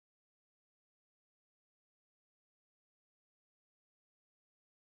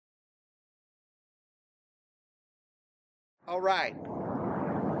All right.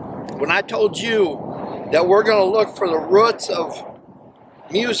 When I told you that we're going to look for the roots of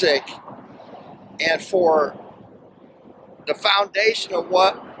music and for the foundation of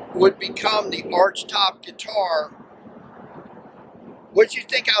what would become the Archtop guitar, what did you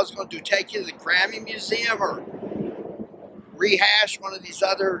think I was going to do? Take you to the Grammy Museum or rehash one of these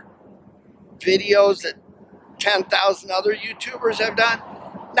other videos that 10,000 other YouTubers have done?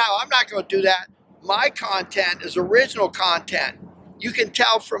 No, I'm not going to do that. My content is original content. You can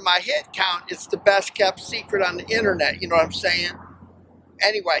tell from my hit count, it's the best kept secret on the internet. You know what I'm saying?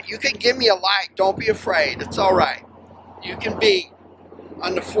 Anyway, you can give me a like. Don't be afraid. It's all right. You can be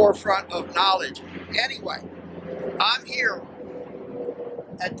on the forefront of knowledge. Anyway, I'm here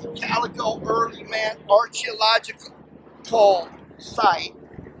at the Calico Early Man Archaeological Site,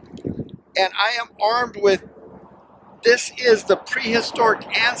 and I am armed with, this is the prehistoric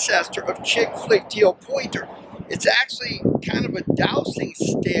ancestor of chick flick teal pointer. It's actually kind of a dowsing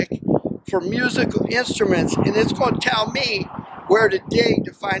stick for musical instruments, and it's going to tell me where to dig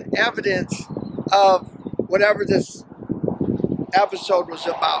to find evidence of whatever this episode was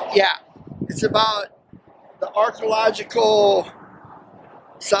about. Yeah, it's about the archaeological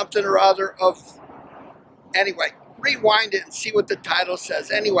something or other of, anyway, rewind it and see what the title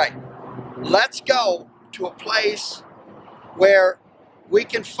says. Anyway, let's go to a place where we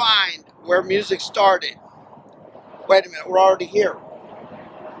can find where music started. Wait a minute, we're already here.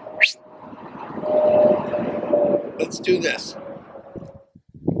 Let's do this.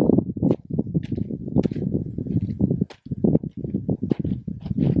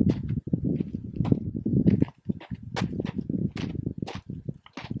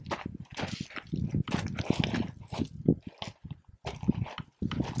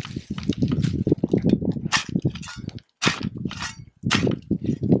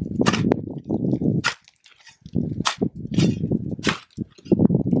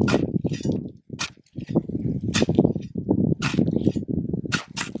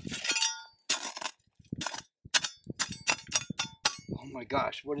 Oh my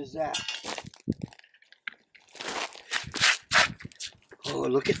gosh, what is that? Oh,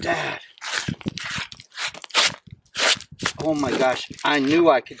 look at that. Oh my gosh, I knew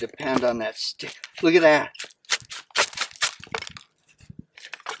I could depend on that stick. Look at that.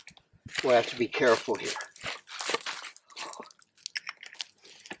 Boy, I have to be careful here.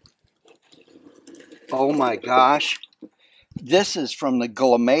 Oh my gosh. This is from the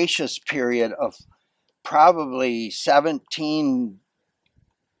glacious period of probably 17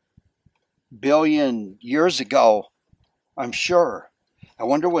 billion years ago, I'm sure. I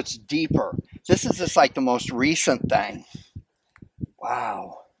wonder what's deeper. This is just like the most recent thing.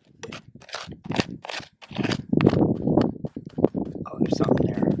 Wow. Oh, there's something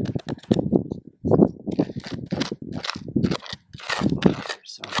there. Oh,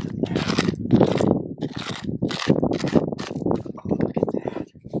 there's something there. Oh, look at that.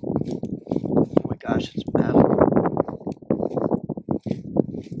 Oh my gosh, it's metal.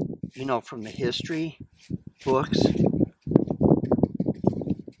 You know, from the history books,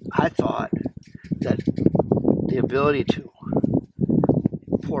 I thought that the ability to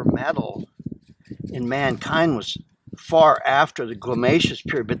pour metal in mankind was far after the glacious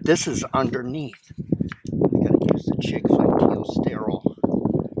period, but this is underneath. I gotta use the chick flick teal sterile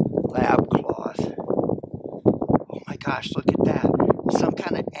lab cloth. Oh my gosh, look at that. Some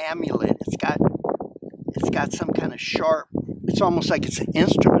kind of amulet. It's got some kind of sharp, it's almost like it's an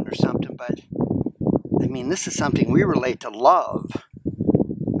instrument or something, but I mean, this is something we relate to love,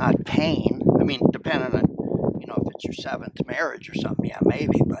 not pain. I mean, depending on, you know, if it's your 7th marriage or something, yeah,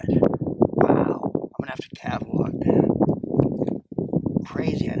 maybe, but wow, I'm gonna have to catalog that.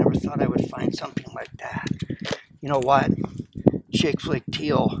 Crazy, I never thought I would find something like that. You know what? Chick flick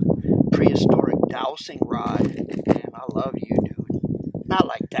teal prehistoric dowsing rod. Man, I love you, dude. Not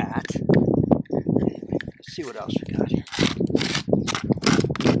like that. Let's see what else we got here.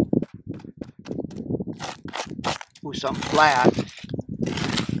 Ooh, something flat.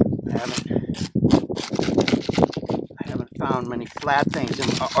 I haven't found many flat things in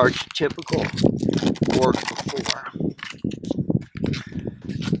archetypical work before.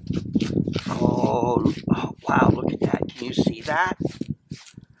 Oh, wow, look at that. Can you see that?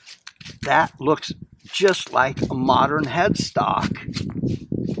 That looks just like a modern headstock.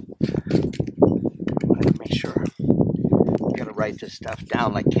 I gotta make sure. I gotta write this stuff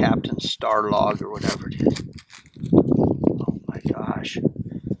down like Captain Starlog or whatever it is. Oh my gosh.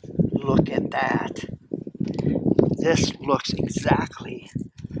 Look at that. This looks exactly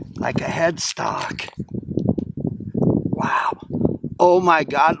like a headstock. Wow. Oh my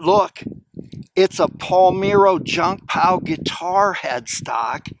God, look. It's a Palmiro Junk Pow guitar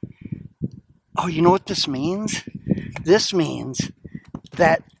headstock. Oh, you know what this means? This means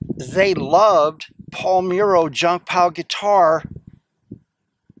that they loved Palmiro Junk Pow guitar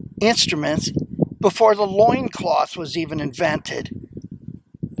instruments before the loincloth was even invented.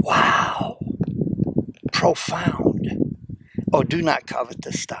 Wow. Profound. Oh, do not covet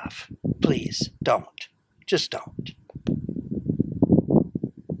this stuff. Please don't. Just don't.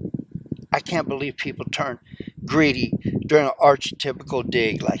 I can't believe people turn greedy during an archetypical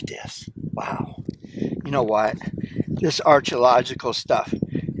dig like this. Wow. You know what? This archaeological stuff,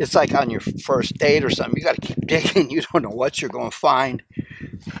 it's like on your first date or something. You got to keep digging. You don't know what you're going to find.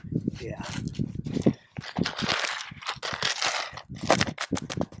 Yeah.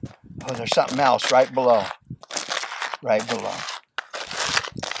 Oh, there's something else right below. Right below.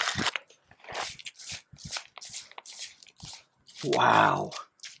 Wow.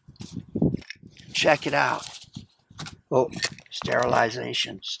 Check it out. Oh,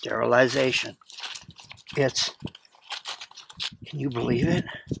 sterilization. Sterilization. It's, can you believe it?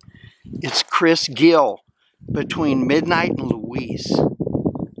 It's Chris Gill between Midnight and Louise.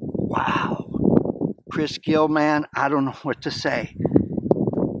 Wow. Chris Gill, man, I don't know what to say.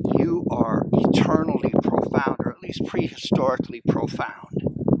 You are eternally profound, or at least prehistorically profound.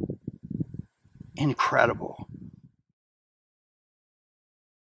 Incredible.